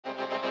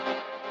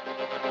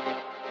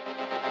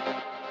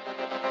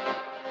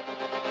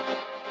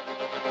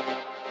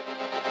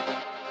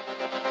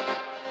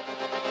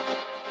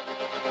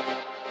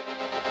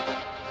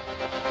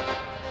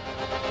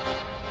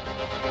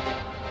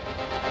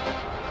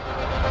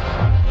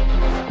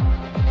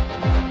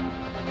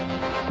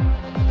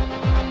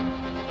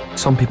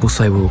Some people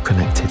say we're all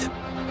connected,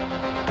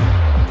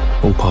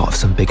 all part of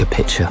some bigger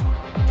picture,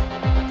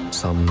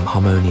 some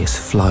harmonious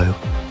flow,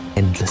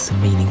 endless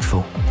and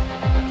meaningful.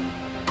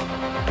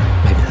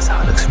 Maybe that's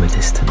how it looks from a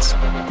distance.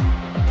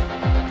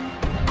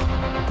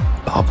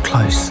 But up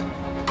close,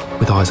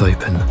 with eyes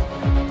open,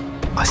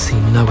 I see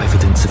no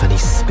evidence of any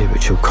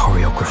spiritual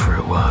choreographer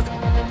at work.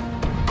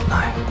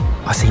 No,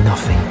 I see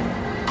nothing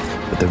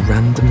but the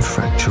random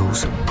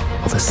fractals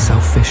of a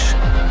selfish,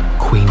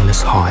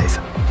 queenless hive.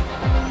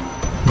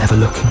 Never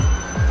looking,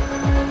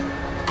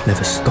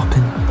 never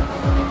stopping,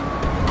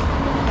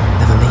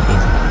 never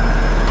meeting.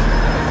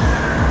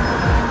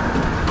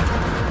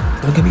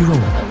 Don't get me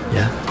wrong,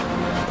 yeah?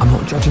 I'm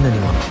not judging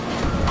anyone.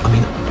 I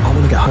mean, I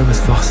want to get home as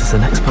fast as the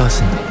next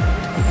person.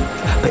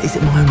 But is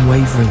it my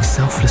unwavering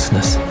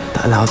selflessness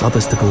that allows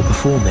others to go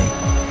before me?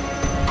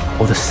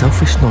 Or the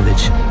selfish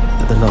knowledge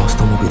that the last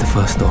one will be the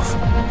first off?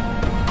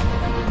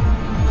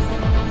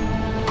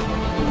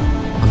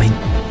 I mean,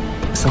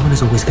 someone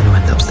is always going to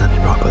end up standing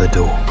right by the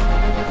door.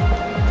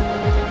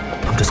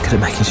 I'm just good at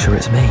making sure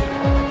it's me.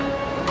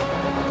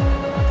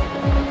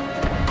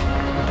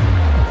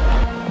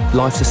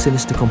 Life's a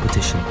sinister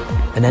competition,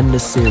 an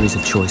endless series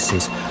of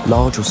choices,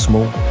 large or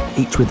small,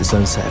 each with its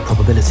own set of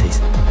probabilities.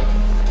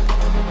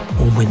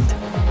 Warm wind.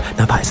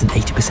 Now that is an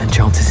 80%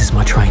 chance this is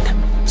my train.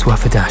 It's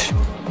worth a dash.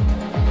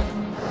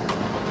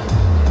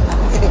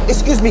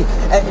 Excuse me,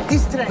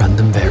 this train...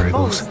 Random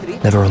variables.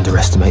 Never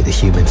underestimate the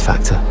human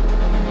factor.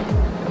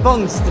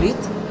 Bond Street?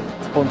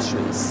 Bond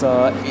Street, it's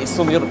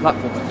on the other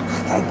platform.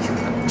 Thank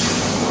you.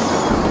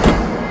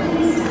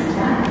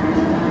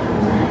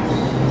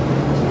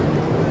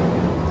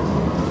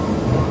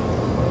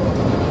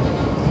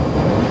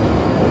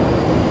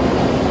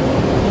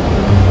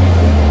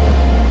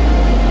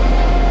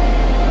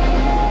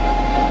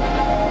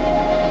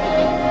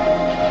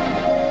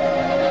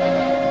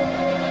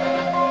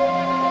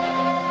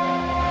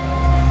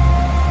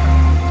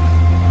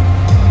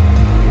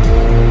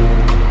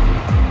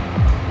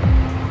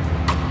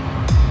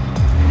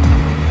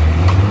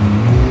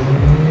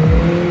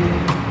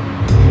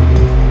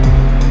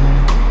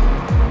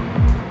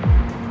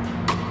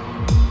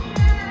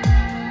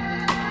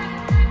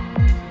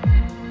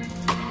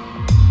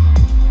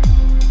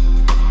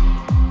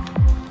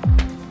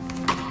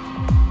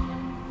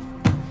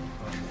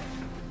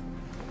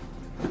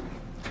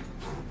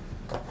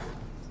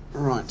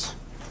 Right.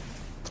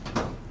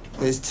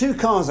 There's 2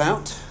 cars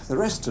out, the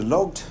rest are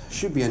logged.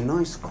 Should be a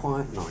nice,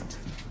 quiet night.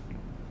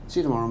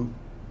 See you tomorrow.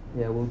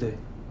 Yeah, we'll do.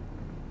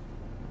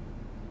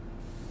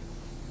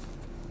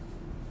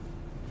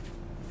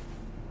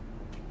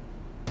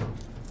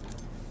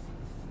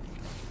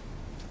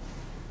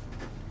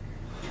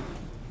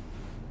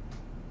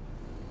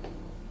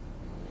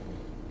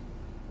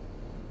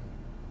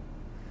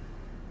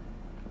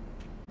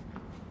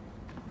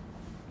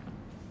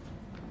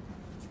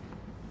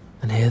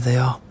 And here they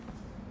are.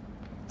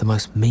 The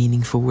most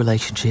meaningful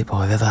relationship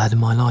I've ever had in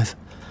my life.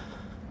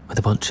 With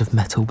a bunch of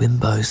metal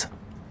bimbos.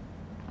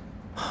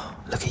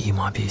 Look at you,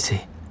 my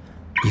beauty.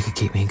 You could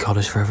keep me in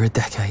college for over a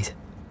decade.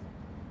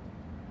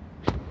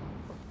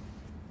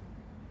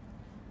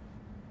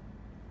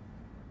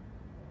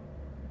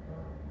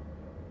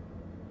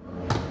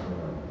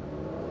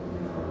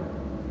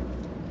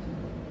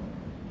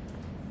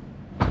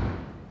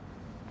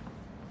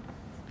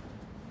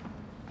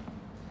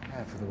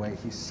 For the way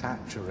he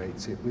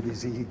saturates it with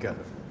his ego.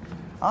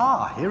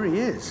 Ah, here he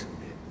is.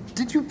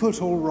 Did you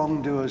put all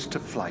wrongdoers to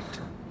flight?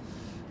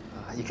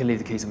 You can leave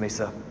the keys to me,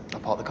 sir.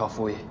 I'll park the car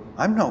for you.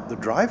 I'm not the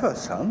driver,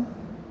 son.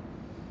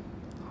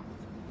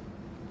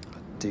 I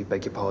do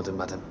beg your pardon,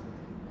 madam.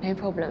 No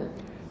problem.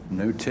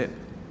 No tip.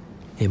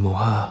 Him or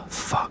her,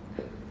 fuck.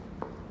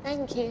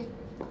 Thank you.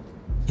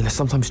 You know,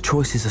 sometimes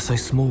choices are so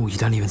small you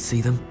don't even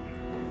see them.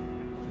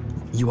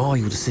 You are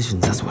your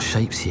decisions, that's what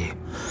shapes you.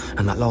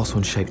 And that last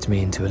one shaped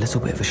me into a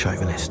little bit of a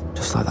chauvinist,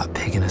 just like that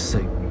pig in a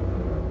suit.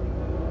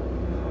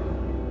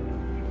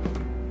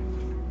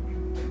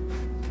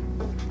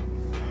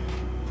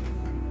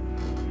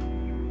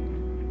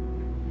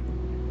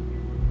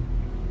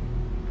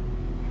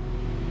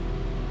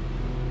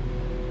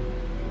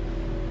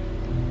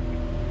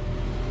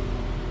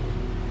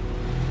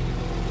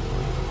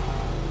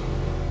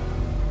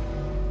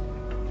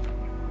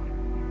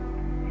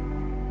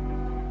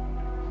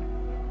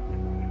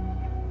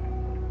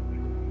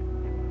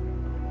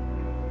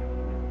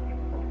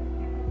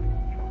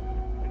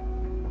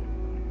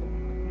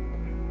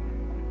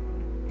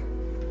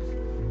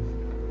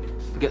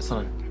 Forget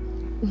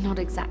something. Not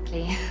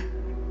exactly.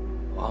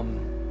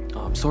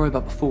 I'm sorry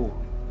about before.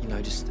 You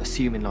know, just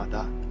assuming like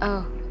that.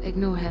 Oh,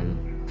 ignore him.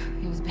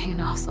 He was being an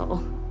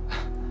arsehole. I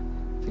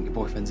think your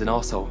boyfriend's an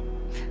arsehole.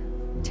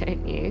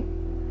 Don't you?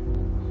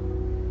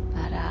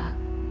 But,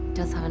 he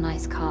does have a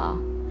nice car.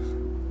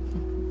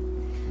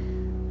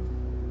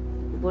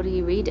 What are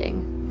you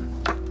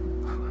reading?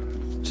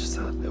 Just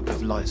a little bit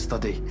of light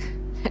study.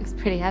 Looks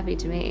pretty heavy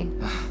to me.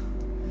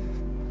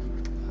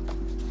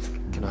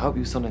 Can I help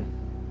you with something?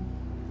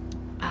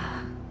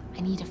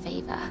 I need a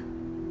favor.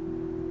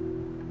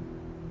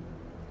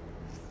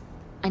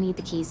 I need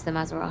the keys to the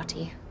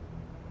Maserati.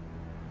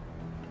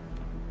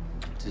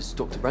 Does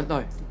Dr. Brent know?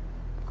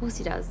 Of course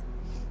he does.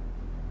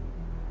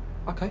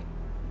 Okay.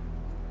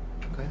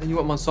 Okay, then you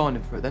won't mind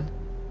signing for it then?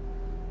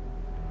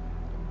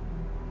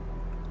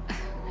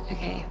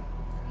 Okay,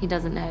 he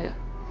doesn't know.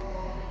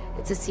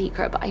 It's a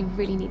secret, but I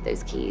really need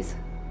those keys.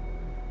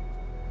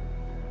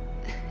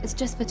 It's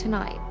just for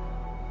tonight.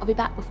 I'll be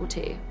back before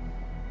 2.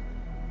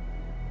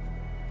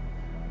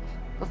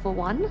 Before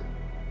 1?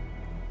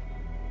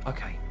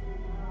 Okay.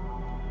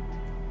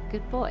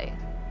 Good boy.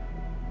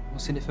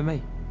 What's in it for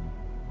me?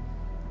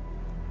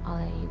 I'll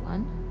owe you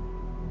one.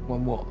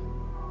 One what?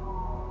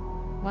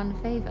 One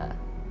favor.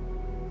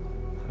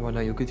 How do I know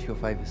you're good for your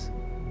favours?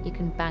 You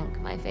can bank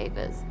my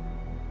favors.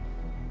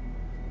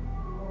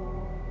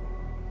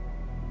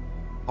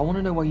 I want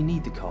to know why you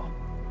need the car.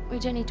 We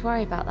don't need to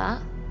worry about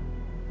that.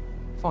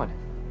 Fine.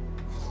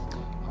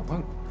 I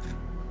won't.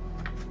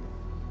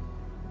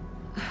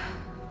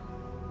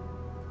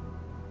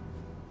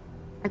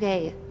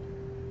 Okay,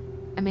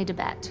 I made a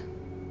bet.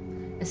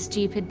 A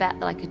stupid bet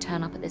that I could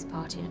turn up at this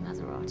party in a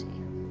Maserati.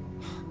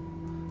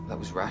 That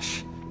was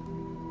rash.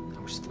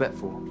 How much is the bet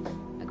for?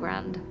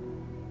 $1,000.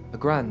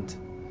 $1,000?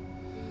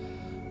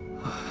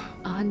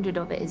 100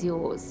 of it is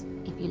yours,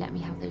 if you let me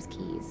have those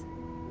keys.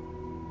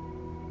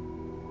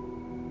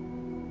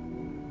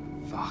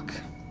 Fuck.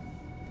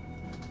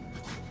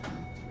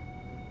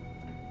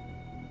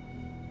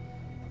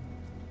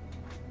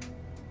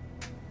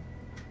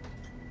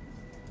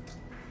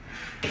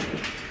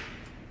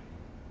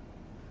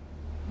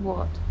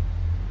 What?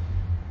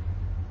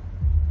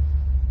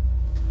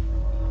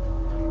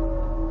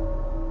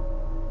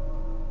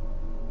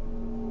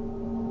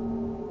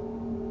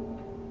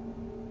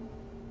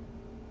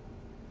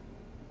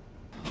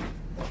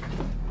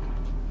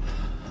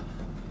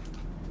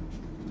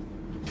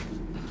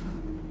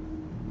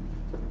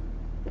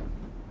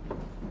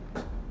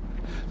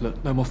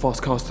 Look, no more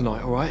fast cars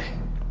tonight, all right?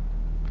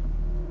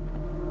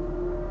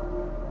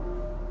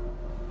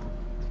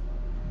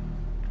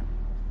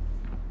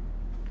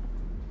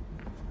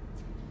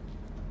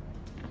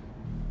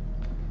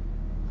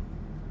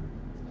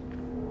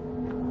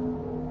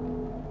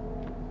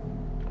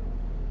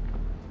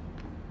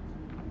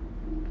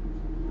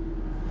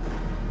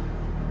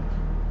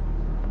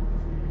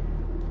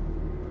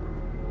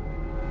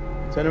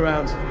 Turn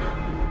around.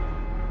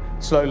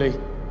 Slowly.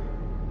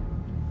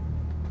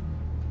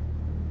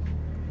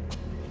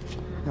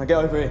 Now get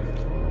over here.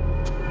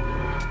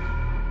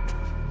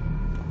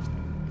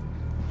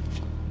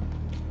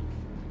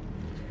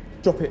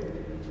 Drop it.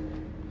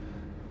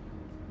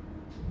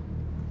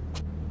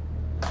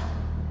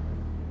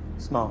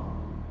 Smart.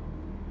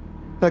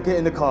 Now get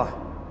in the car.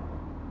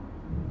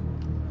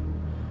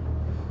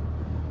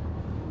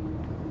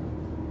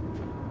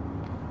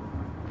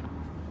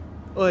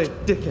 Oi,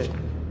 dickhead.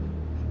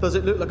 Does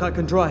it look like I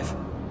can drive?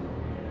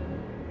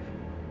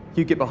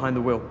 You get behind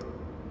the wheel.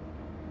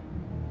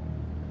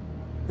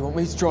 You want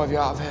me to drive you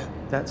out of here?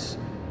 That's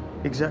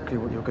exactly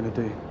what you're going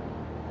to do.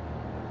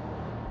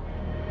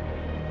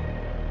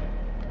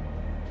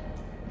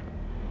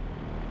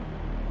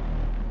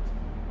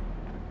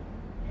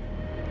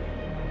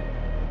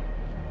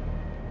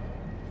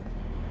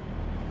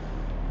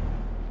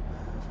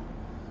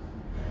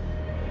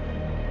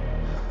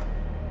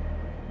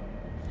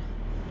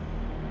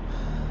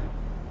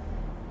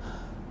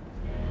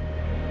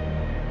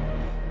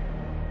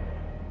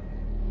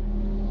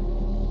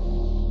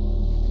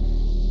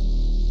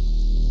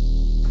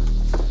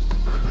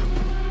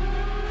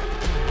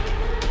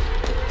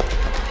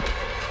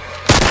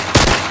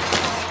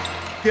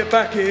 Get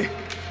back here.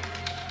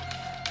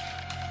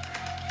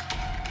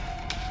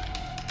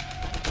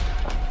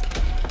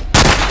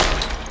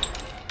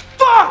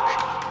 Fuck!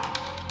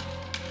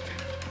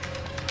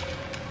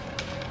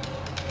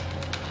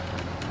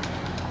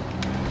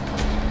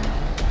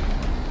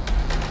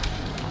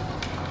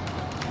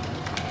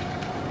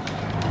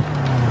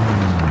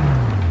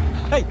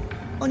 Hey,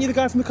 aren't you the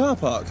guy from the car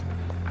park?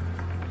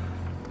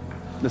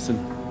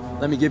 Listen,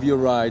 let me give you a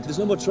ride. There's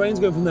no more trains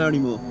going from there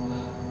anymore.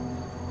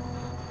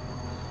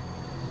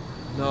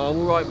 No, I'm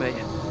all right, mate.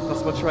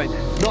 That's my train.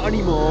 Not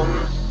anymore.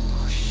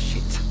 Oh,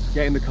 shit.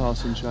 Get in the car,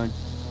 sunshine.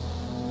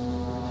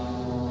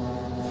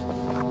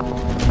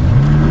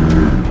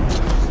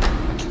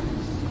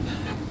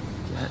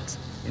 Get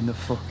in the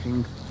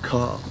fucking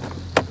car.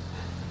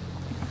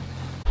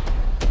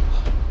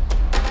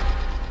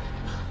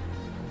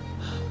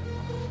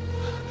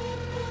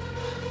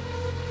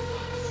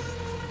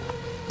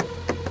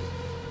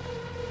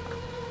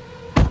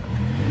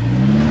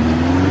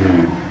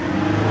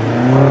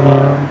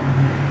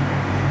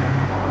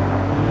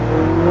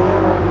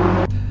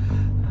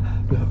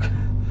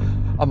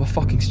 I'm a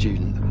fucking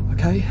student,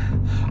 okay?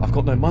 I've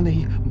got no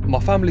money, my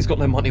family's got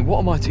no money, what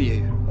am I to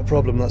you? A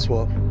problem, that's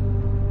what.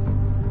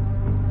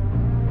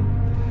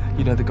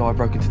 You know the guy who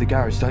broke into the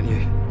garage, don't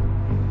you?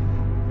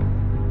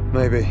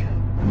 Maybe.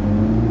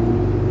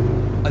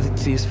 I didn't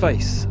see his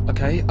face,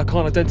 okay? I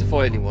can't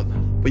identify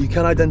anyone. But you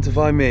can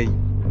identify me.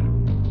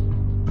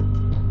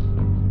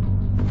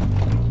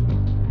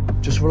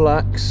 Just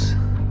relax.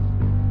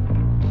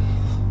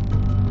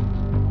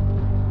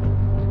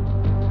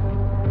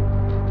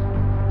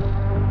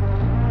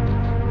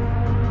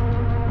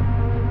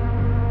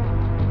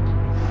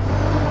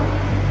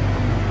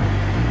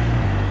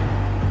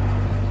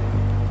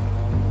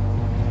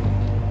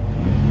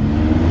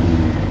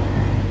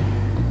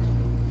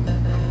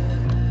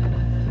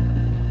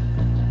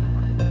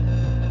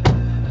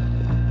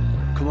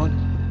 Come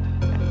on.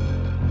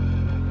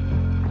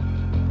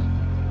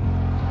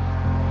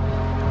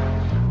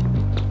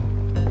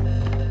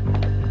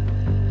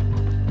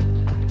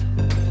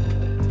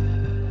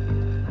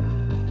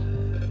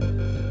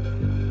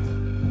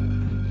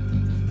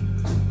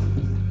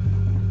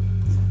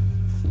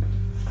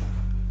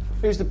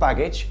 Who's the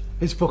baggage?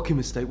 His fucking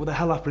mistake. What the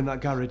hell happened in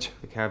that garage?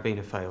 The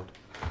carabiner failed.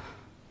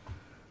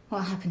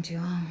 What happened to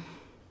your arm?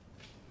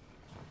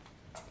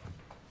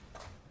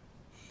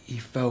 He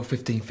fell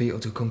 15 feet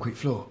onto a concrete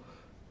floor.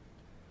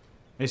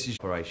 This is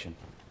operation.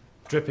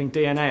 Dripping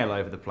DNA all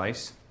over the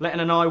place. Letting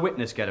an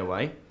eyewitness get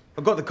away.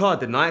 I got the card,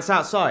 didn't I? It's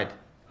outside.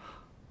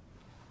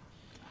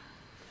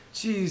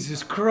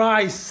 Jesus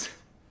Christ!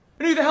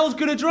 And who the hell's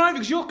gonna drive it?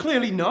 Because you're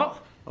clearly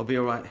not. I'll be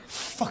all right.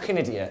 Fucking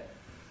idiot.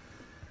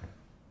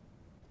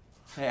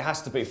 It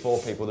has to be 4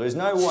 people. There is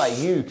no way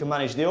you can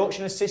manage the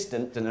auction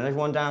assistant and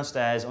everyone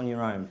downstairs on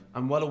your own.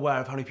 I'm well aware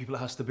of how many people it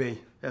has to be. You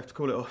have to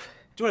call it off.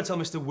 Do you want to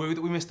tell Mr. Wu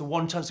that we missed the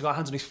one chance to get our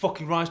hands on his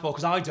fucking rice ball?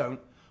 Because I don't.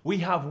 We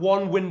have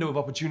one window of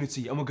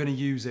opportunity and we're going to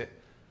use it.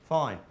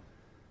 Fine.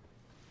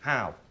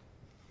 How?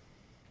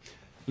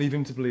 Leave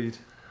him to bleed.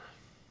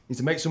 Need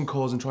to make some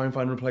calls and try and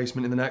find a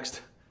replacement in the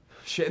next...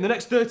 Shit, in the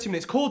next 30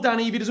 minutes. Call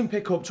Danny if he doesn't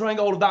pick up. Try and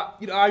get hold of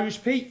that,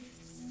 Irish Pete.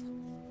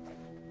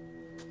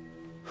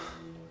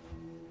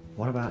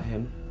 What about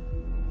him?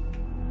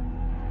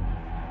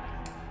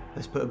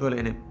 Let's put a bullet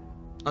in him.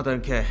 I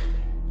don't care.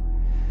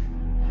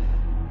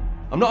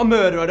 I'm not a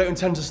murderer. I don't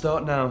intend to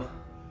start now.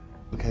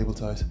 The cable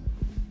ties.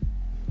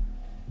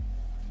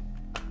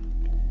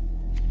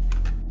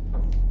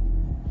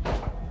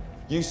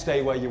 You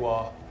stay where you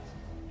are.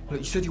 Look,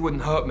 you said you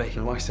wouldn't hurt me.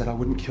 No, I said I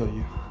wouldn't kill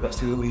you. That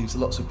still leaves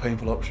lots of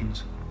painful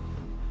options.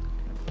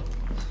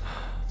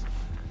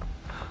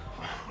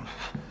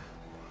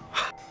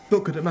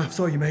 Not good at maths,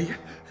 are you, mate?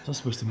 What's that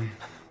supposed to mean?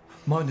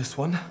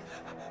 -1,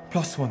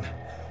 +1.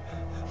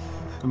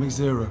 That makes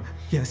 0.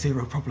 Yeah,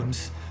 0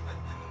 problems.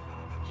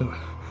 Look,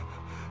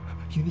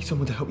 you need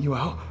someone to help you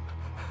out.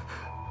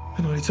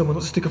 And I need someone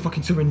not to stick a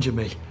fucking syringe in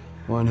me.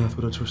 Why on earth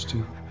would I trust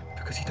you?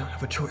 Because you don't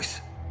have a choice.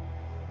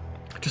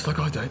 Just like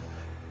I don't.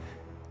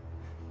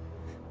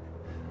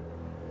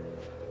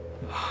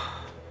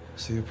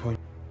 See your point.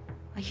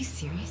 Are you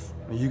serious?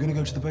 Are you going to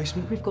go to the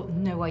basement? We've got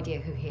no idea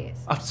who he is.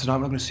 After tonight,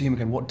 we're not going to see him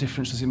again. What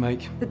difference does it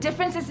make? The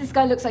difference is this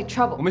guy looks like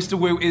trouble. Well, Mr.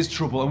 Wu is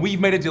trouble, and we've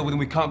made a deal with him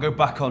we can't go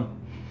back on.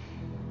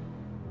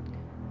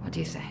 What do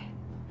you say?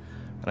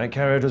 I don't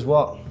care who does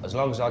what, as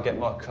long as I get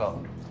my cut.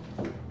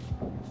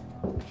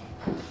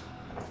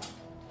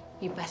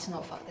 You better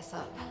not fuck this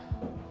up.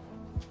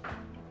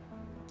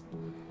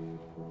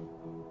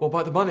 What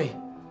about the money?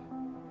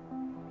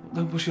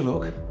 Don't push your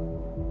luck.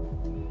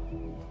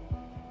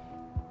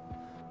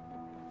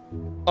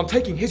 I'm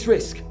taking his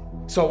risk,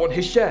 so I want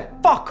his share.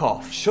 Fuck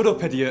off! Shut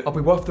up, idiot. I'll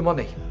be worth the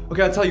money.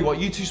 Okay, I'll tell you what,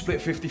 you two split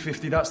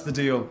 50-50, that's the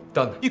deal.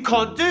 Done. You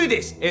can't do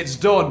this! It's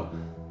done!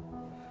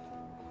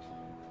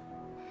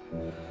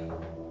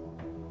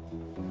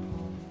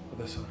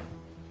 This one.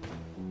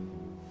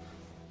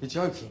 You're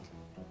joking.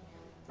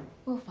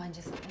 We'll find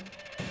you something.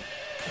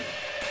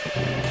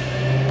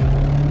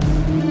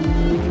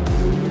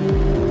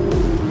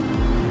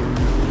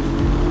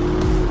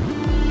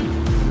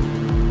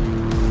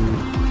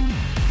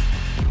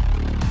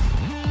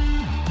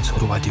 So what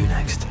do I do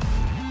next?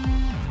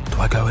 Do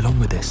I go along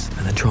with this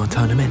and then try and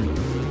turn him in?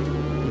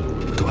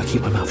 Or do I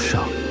keep my mouth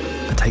shut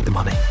and take the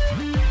money?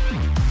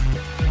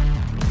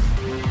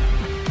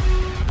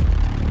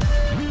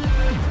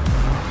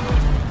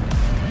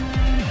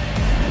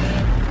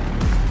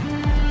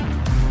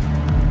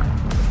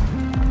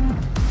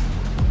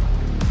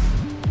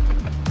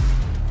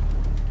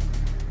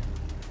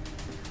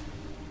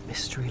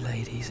 Mystery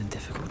ladies and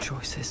difficult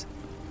choices.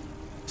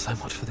 So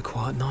much for the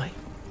quiet night.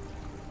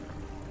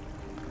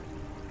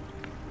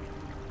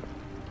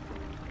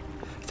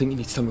 I think you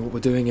need to tell me what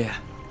we're doing here.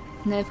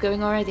 Nerve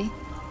going already?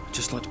 I'd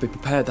just like to be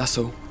prepared, that's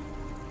all.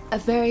 A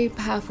very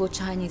powerful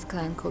Chinese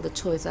clan called the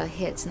Choi's are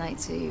here tonight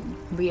to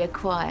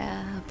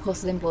reacquire a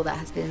porcelain ball that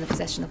has been in the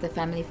possession of their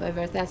family for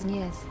over 1,000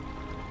 years.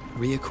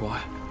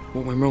 Reacquire?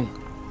 What went wrong?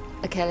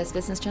 A careless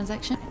business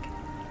transaction?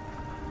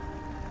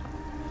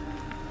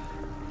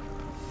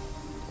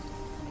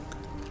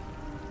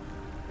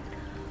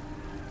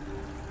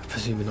 I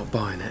presume you're not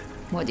buying it.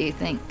 What do you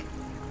think?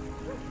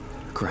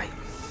 Great.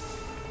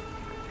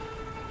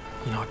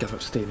 You know, I gave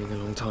up stealing a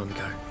long time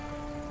ago.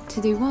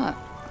 To do what?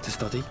 To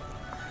study.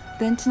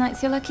 Then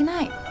tonight's your lucky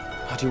night.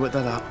 How do you work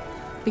that out?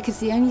 Because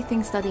the only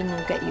thing studying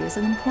will get you is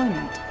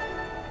unemployment.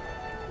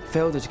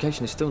 Failed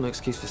education is still no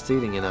excuse for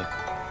stealing, you know.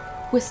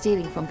 We're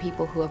stealing from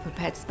people who are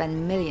prepared to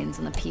spend millions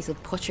on a piece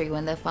of pottery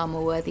when there are far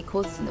more worthy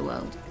causes in the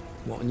world.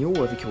 What, on your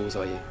worthy cause,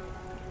 are you?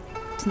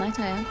 Tonight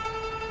I am.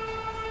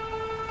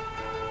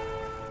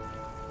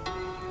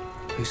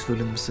 Who's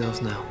fooling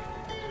themselves now?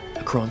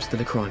 A crime's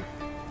still a crime.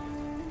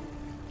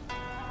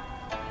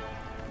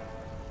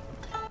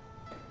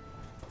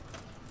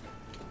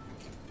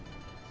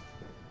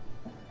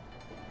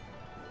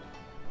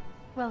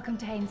 Welcome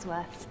to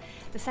Hainsworth's.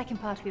 The second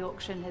part of the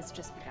auction has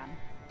just begun.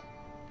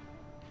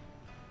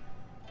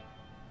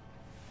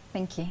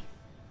 Thank you.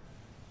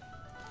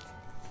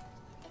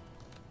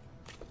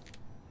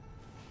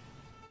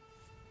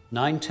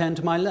 $9.10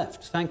 to my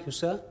left. Thank you,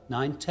 sir.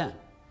 $9.10.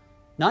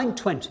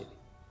 $9.20.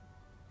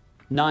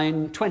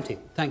 $9.20.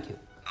 Thank you.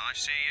 I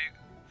see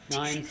you.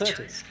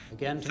 $9.30.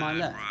 Again to my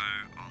left.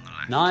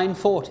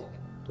 $9.40.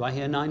 Do I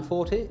hear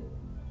 $9.40?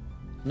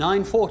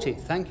 $9.40.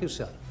 Thank you,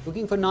 sir.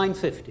 Looking for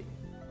 $9.50.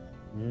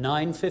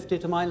 $9.50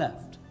 to my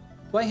left.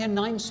 Do I hear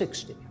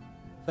 $9.60?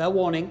 Fair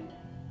warning.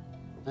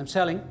 I'm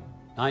selling.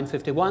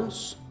 $9.50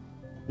 once.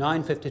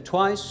 $9.50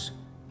 twice.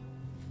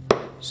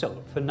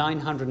 Sold for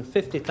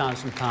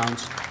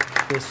 £950,000.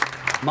 This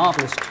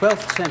marvellous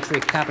 12th century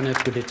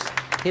cabinet with its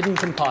hidden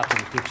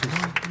compartment, which is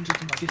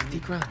 950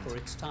 grand for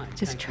its time.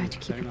 Just try to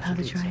keep your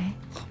powder dry.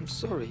 I'm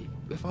sorry.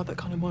 If I had that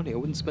kind of money, I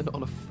wouldn't spend it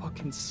on a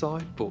fucking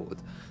sideboard.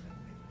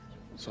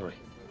 Sorry.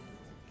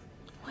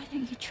 Why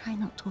don't you try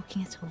not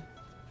talking at all?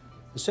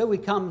 So we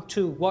come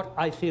to what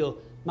I feel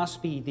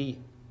must be the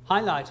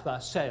highlight of our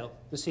sale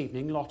this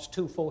evening, lot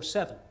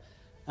 247.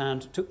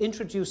 And to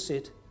introduce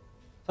it,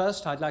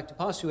 first I'd like to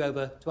pass you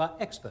over to our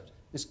expert,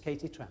 Miss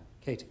Katie Tran.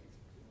 Katie.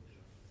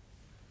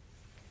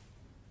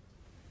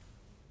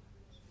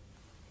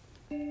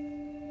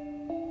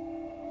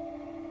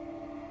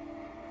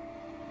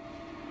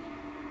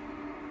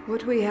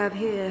 What we have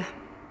here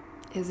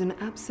is an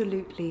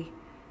absolutely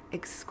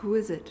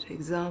exquisite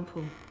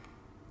example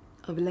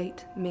of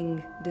late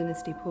Ming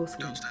Dynasty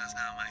porcelain. Downstairs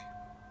now, mate.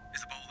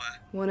 Is the bowl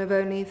there? One of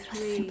only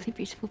three simply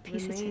beautiful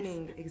piece it is.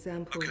 remaining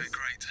examples Okay,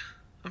 great.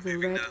 of the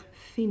red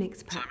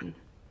phoenix pattern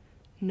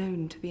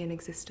known to be in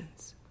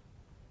existence.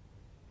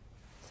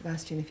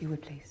 Sebastian, if you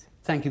would please.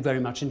 Thank you very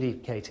much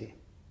indeed, Katie.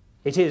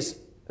 It is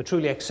a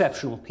truly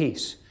exceptional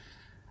piece,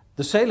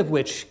 the sale of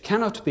which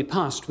cannot be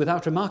passed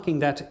without remarking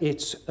that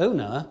its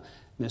owner,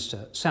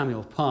 Mr.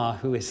 Samuel Parr,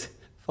 who is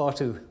far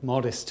too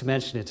modest to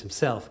mention it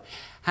himself,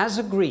 has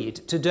agreed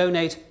to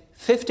donate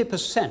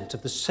 50%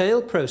 of the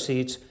sale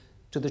proceeds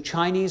to the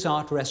Chinese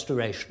Art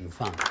Restoration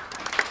Fund.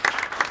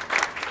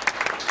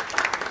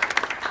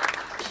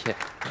 Yeah,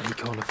 but you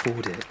can't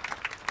afford it.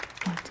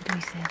 What did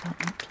we say about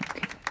not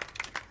talking?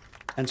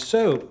 And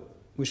so,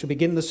 we shall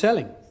begin the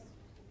selling.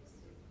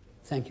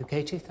 Thank you,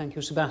 Katie. Thank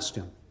you,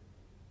 Sebastian.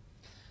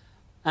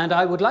 And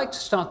I would like to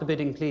start the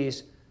bidding,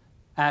 please,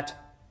 at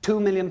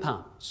 £2 million.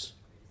 £2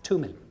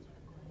 million.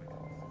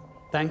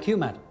 Thank you,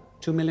 madam.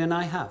 2 million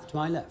I have, to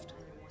my left.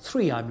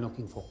 3 I'm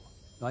looking for.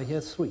 Do I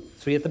hear 3?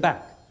 3 at the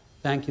back.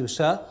 Thank you,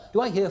 sir.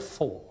 Do I hear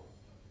 4?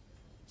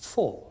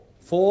 4.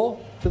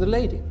 4 to the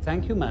lady.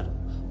 Thank you, madam.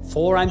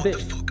 4 I'm bidding.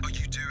 What the fuck are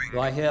you doing? Do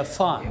I hear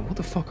 5? Yeah, what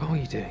the fuck are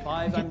you doing?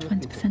 5 We I'm get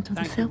looking 20% for. of the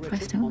Thank sale you,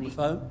 price, Richard, don't on we? the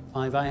phone.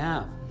 5 I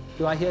have.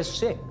 Do I hear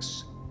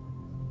 6?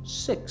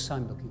 6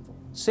 I'm looking for.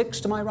 6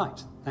 to my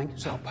right. Thank you,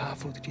 sir. How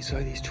powerful did you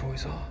say these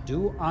toys are?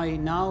 Do I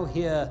now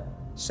hear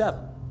 7?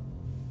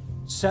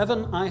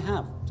 7 I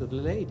have to the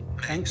lady.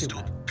 Thank you,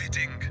 Stop madam.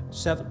 bidding.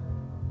 7.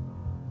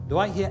 Do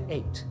I hear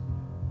 8?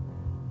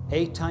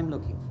 8 I'm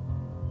looking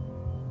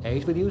for.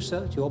 8 with you,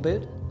 sir. It's your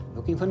bid.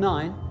 Looking for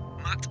 9.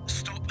 Matt,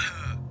 stop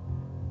her.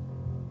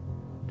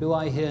 Do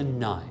I hear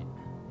 9?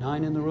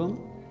 9 in the room?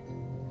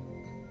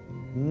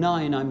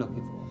 9 I'm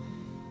looking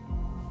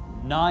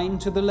for. 9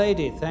 to the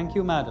lady. Thank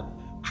you, madam.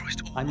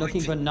 Christ I'm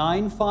looking for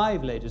almighty.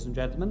 9-5, ladies and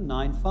gentlemen.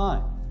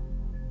 9-5.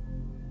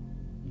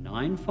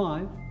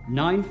 9-5.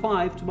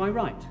 9-5 to my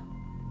right.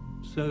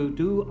 So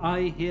do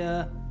I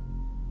hear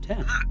 10?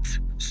 Matt,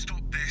 stop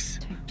this.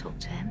 Don't talk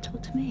to him,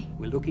 talk to me.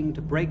 We're looking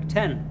to break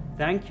 10.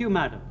 Thank you,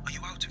 madam. Are you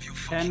out of your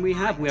 10 we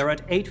have. We're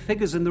at 8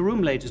 figures in the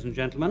room, ladies and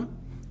gentlemen.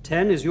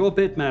 10 is your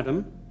bid,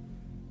 madam.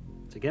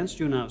 It's against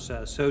you now,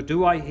 sir. So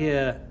do I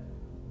hear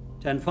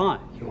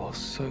 10-5? You are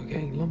so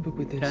getting lumbered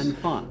with this.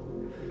 10-5.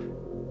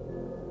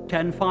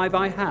 10-5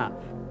 I have.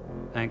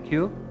 Thank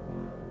you.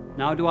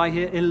 Now do I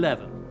hear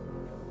 11?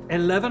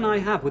 11 I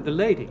have with the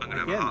lady.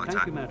 Again,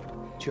 thank you, madam.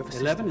 Do you have a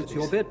 11, system it's for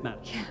your this? bid, madam.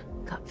 Yeah,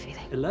 gut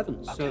feeling.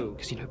 11, so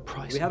Because you know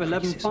price we have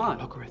increases on a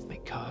 11-5.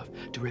 logarithmic curve,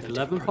 derivative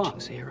 11-5. approaching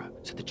 0.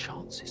 So the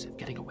chances of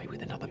getting away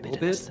with another Your bid are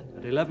bid less than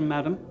at 11,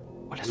 madam.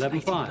 well, less than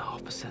 11-5.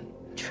 18.5%.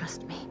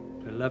 Trust me.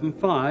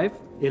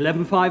 11-5.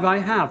 11-5 I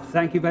have.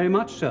 Thank you very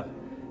much, sir.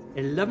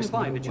 11-5,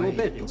 no it's your way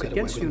bid. you'll It's get away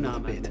against with you now,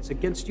 another madam. bid. It's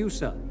against you,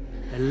 sir.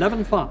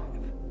 11-5.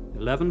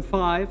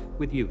 11-5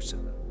 with you, sir.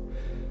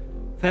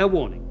 Fair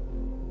warning.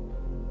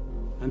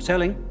 I'm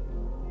selling.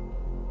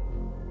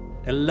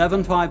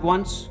 11-5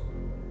 once.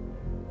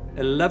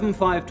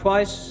 11-5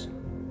 twice.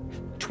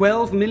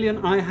 12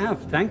 million I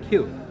have. Thank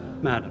you,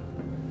 madam.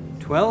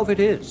 12 it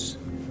is.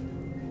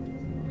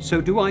 So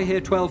do I hear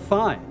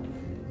 12-5?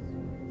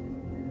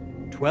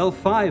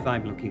 12-5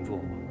 I'm looking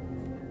for.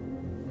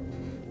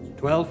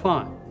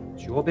 12-5.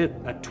 It's your bid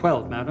at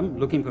 12, madam.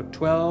 Looking for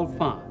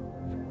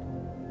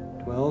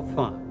 12.5.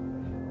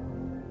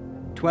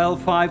 12.5.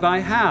 12.5 I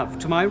have,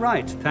 to my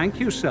right. Thank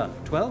you, sir.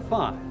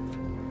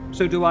 12.5.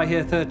 So do I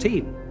hear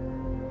 13?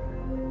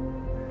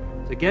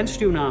 It's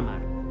against you now,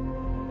 madam.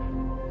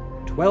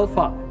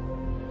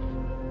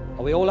 12.5.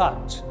 Are we all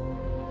out?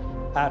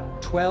 At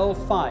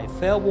 12.5,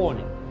 fair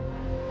warning.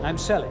 I'm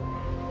selling.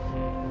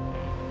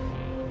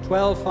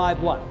 12.5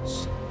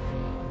 once.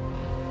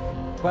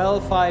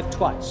 12.5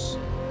 twice.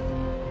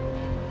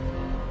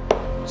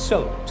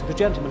 Sold to the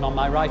gentleman on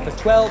my right for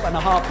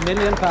 £12.5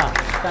 million.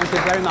 Thank you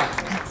very much.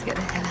 Let's get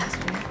the hell out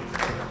of here.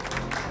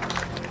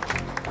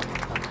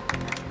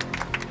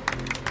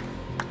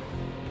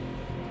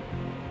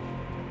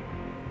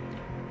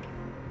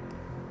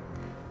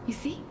 You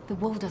see, the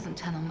wall doesn't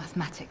turn on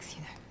mathematics,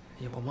 you know.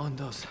 Yeah, well, mine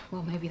does.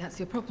 Well, maybe that's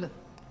your problem.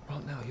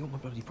 Right now, you're my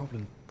bloody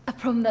problem. A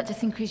problem that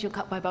just increased your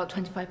cut by about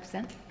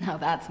 25%? Now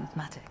that's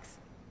mathematics.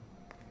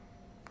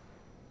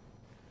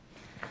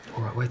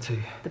 All right, where to?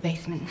 The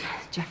basement.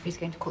 Jeffrey's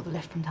going to call the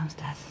lift from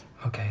downstairs.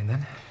 Okay, and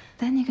then?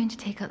 Then you're going to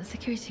take out the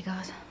security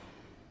guard.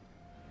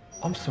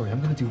 I'm sorry, I'm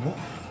going to do what?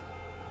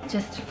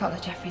 Just follow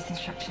Jeffrey's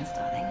instructions,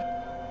 darling.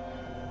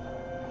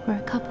 We're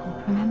a couple,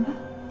 remember?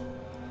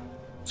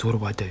 So what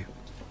do I do?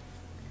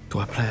 Do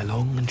I play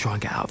along and try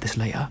and get out of this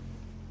later?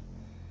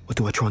 Or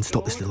do I try and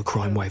stop this little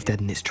crime wave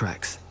dead in its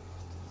tracks?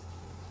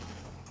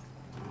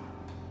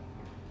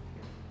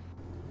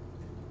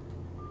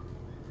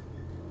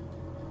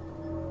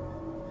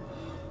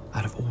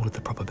 Out of all of the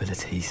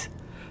probabilities,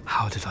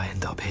 how did I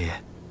end up here?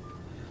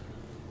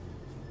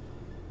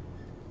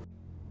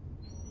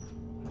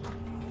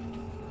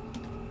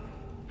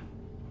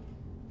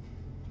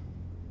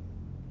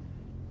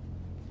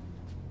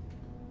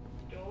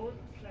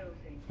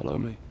 Follow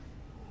me.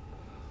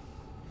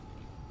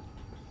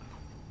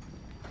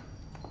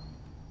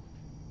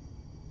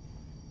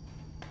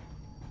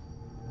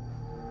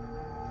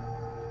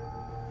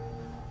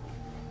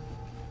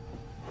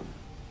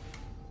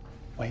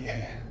 Wait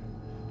here.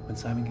 When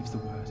Simon gives the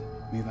word,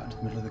 move out to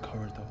the middle of the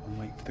corridor and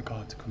wait for the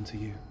guard to come to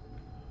you.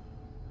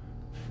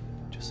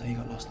 Just say you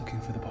got lost looking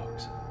for the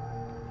box.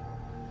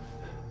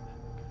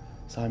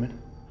 Simon,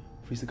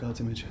 freeze the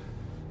guard's image.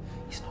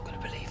 He's not going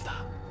to believe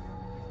that.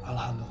 I'll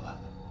handle that.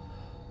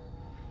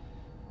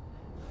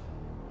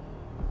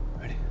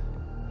 Ready?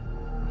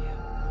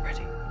 Yeah,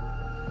 ready.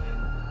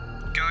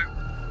 Go.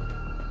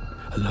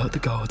 Alert the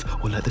guard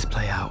or let this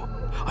play out.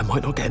 I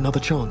might not get another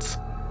chance.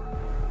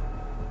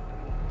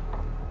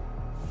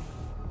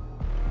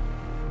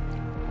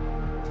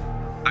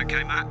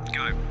 Okay, Matt,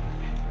 go.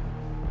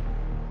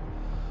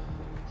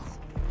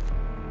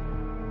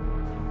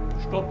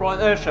 Stop right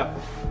there, sir.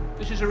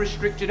 This is a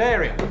restricted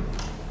area.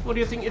 What do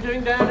you think you're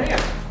doing down here?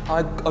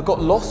 I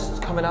got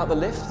lost coming out the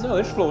lift. No,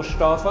 this floor's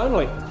staff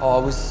only.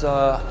 Oh,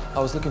 I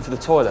was looking for the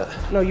toilet.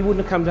 No, you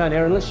wouldn't have come down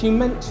here unless you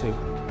meant to.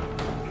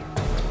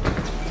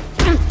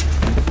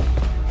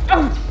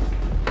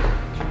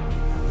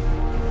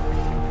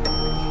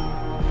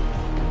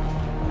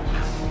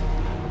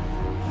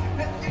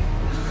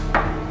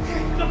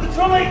 Got the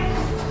trolley!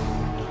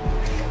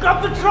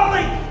 Got the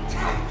trolley!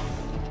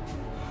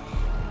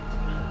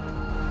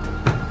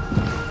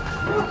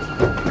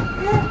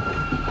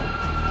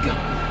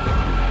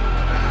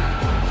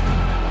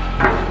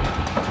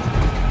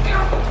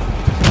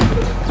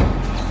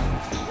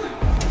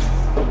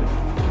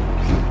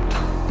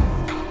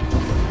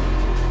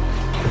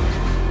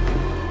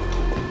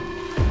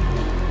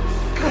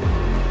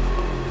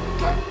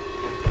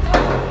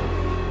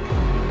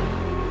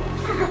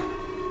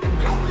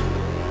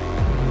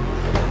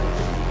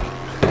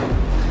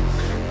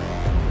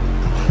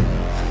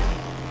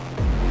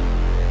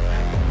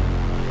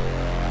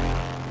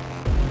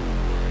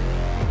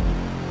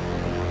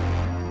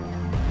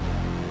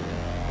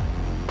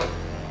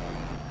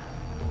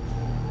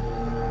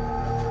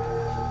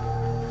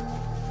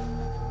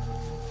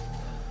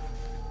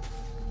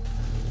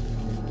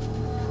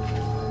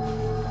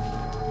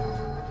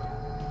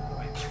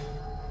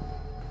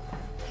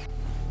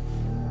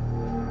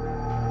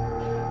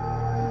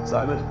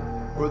 Simon,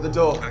 we're at the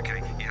door.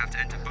 Okay, you have to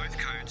enter both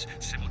codes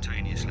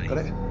simultaneously. Got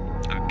it?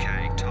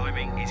 Okay,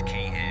 timing is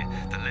key here.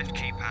 The left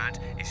keypad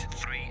is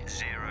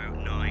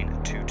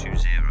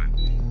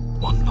 309220.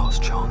 One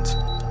last chance.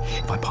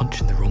 If I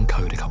punch in the wrong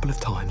code a couple of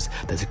times,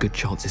 there's a good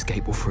chance this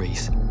gate will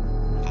freeze.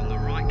 On the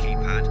right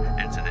keypad,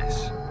 enter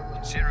this.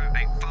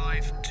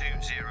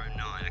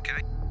 085209,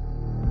 okay?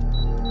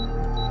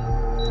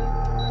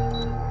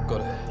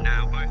 Got it.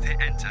 Now both hit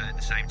enter at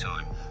the same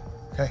time.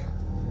 Okay.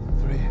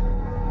 3,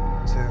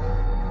 2,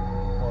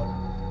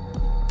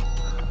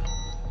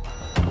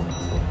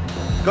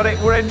 1. Got it,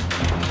 we're in.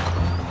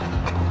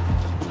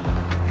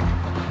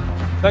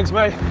 Thanks,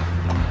 mate.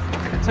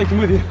 Take him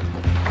with you.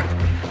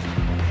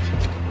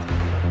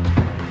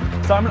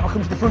 Simon, I'll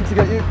come to the front to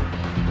get you.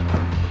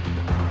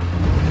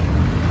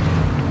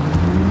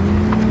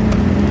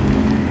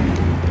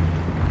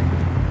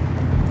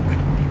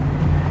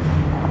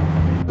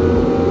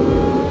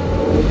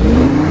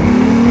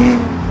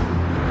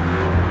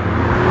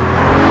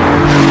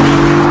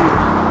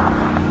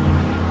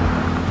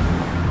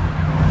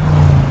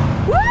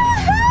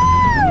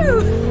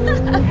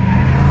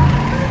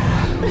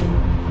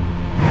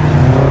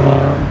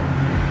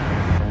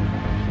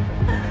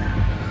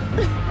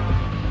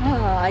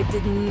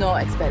 did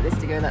not expect this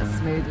to go that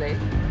smoothly.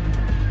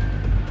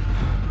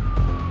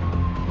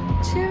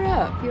 Cheer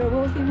up, you're a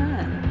wealthy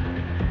man.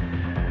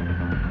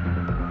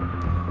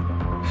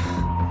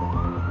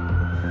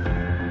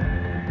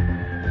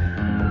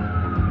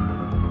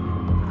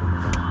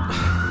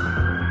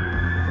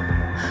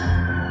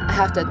 I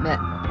have to admit,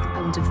 I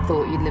wouldn't have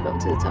thought you'd live up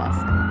to the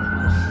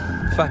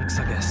task. Thanks,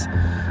 I guess.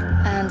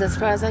 And as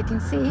far as I can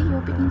see,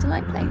 you're beginning to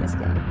like playing this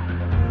game.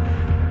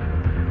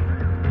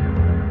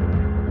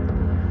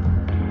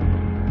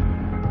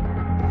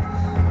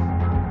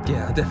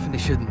 Yeah, I definitely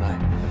shouldn't, though.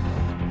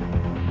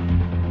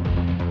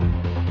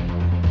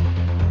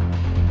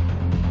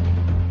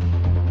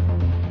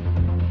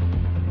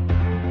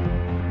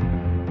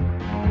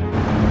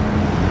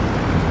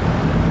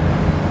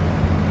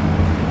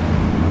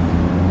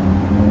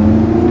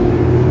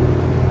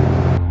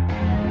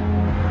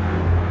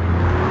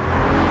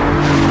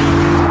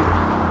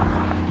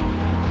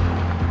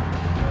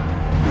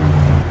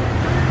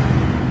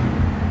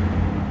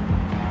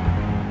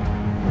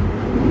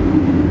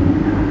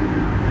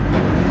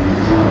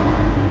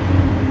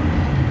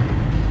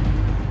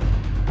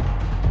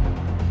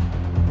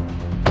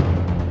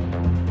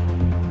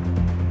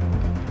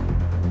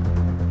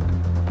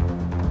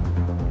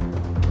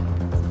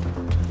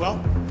 Well,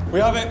 we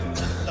have it.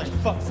 Thank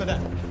fuck for that.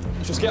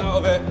 Just get out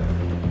of it.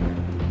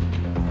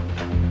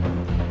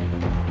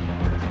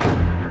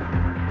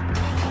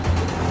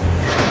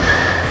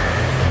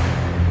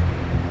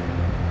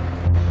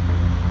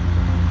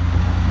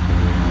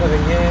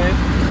 Nothing here,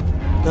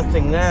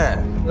 nothing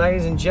there.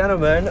 Ladies and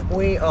gentlemen,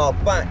 we are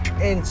back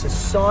in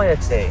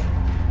society.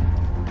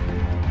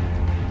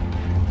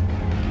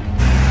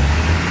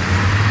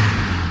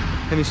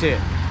 Let me see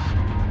it.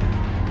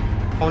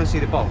 I want to see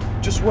the bolt.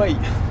 Just wait.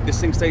 This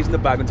thing stays in the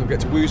bag until we get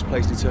to Wu's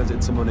place and he turns it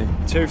into money.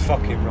 Too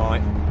fucking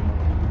right.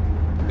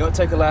 You gotta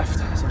take a left.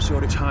 Some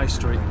Shoreditch High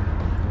Street.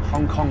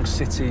 Hong Kong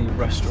City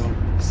restaurant.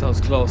 Sounds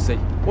classy.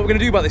 What are we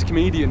gonna do about this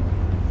comedian?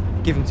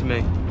 Give him to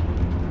me.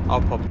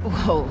 I'll pop.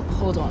 Whoa,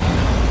 hold on.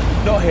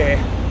 Not here.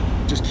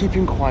 Just keep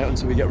him quiet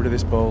until we get rid of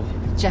this bowl.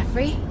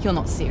 Jeffrey, you're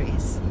not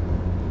serious.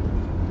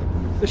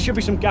 There should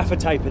be some gaffer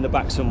tape in the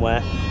back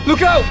somewhere.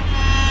 Look out!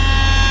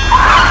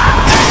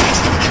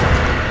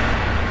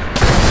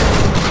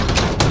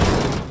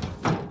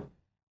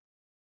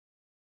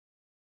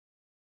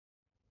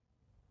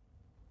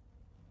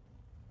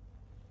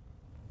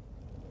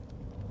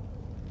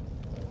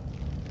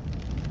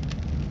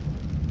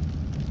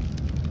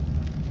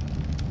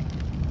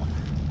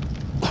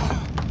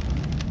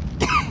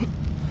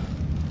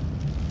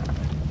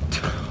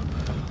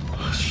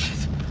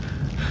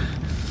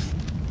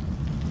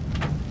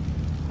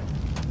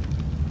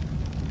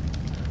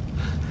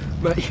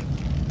 Mate.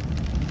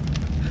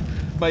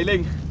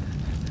 Mei-Ling.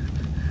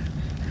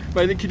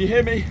 Mei-Ling, can you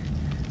hear me?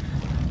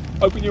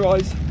 Open your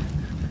eyes.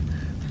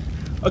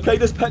 Okay,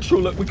 there's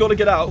petrol. Look, we've got to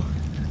get out.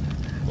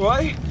 All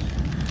right?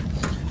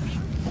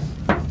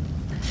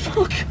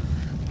 Fuck.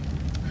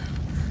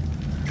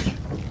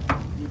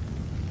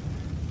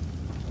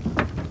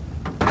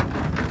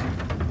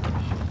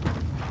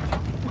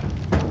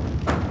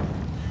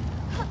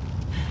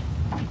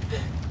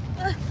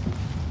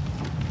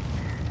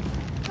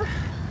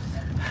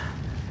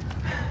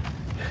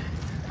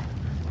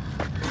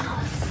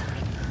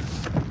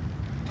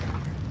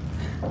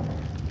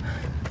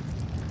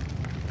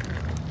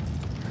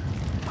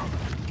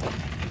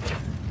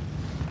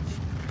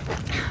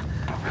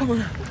 Come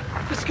on,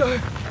 let's go.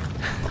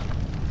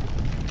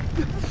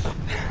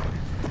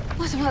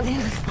 What about the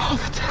others? Oh,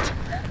 they're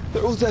dead.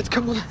 They're all dead,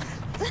 come on.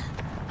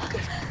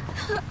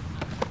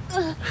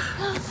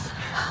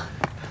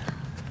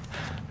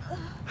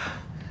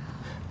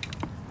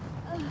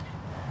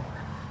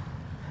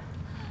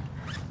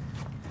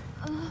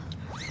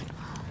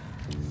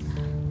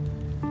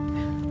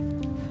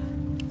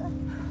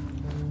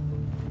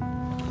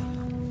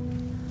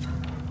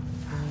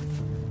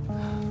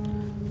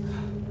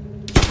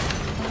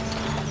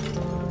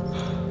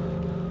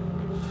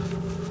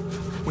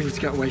 We need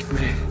to get away from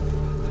here.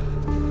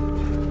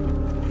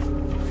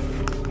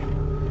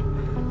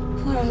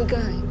 Where are we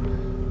going?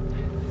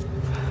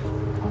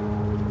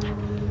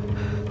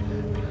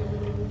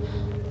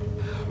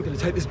 We're going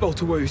to take this bowl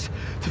to Wu's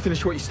to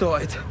finish what you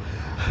started. To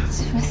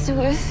Mr.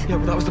 Wu's? Yeah,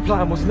 well, that was the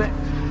plan, wasn't it?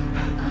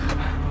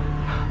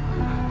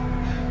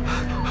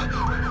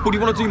 What do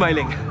you want to do,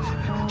 Mei-Ling? Do you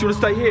want to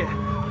stay here?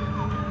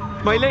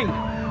 Mei-Ling?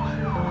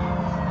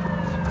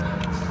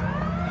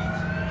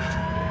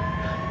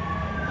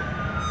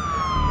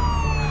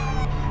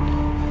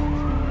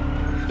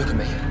 Look at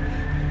me.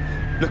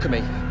 Look at me.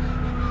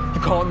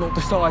 You can't not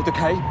decide,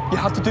 okay? You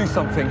have to do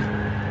something.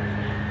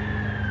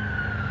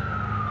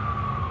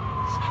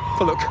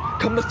 But look,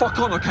 come the fuck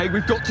on, okay?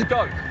 We've got to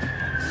go.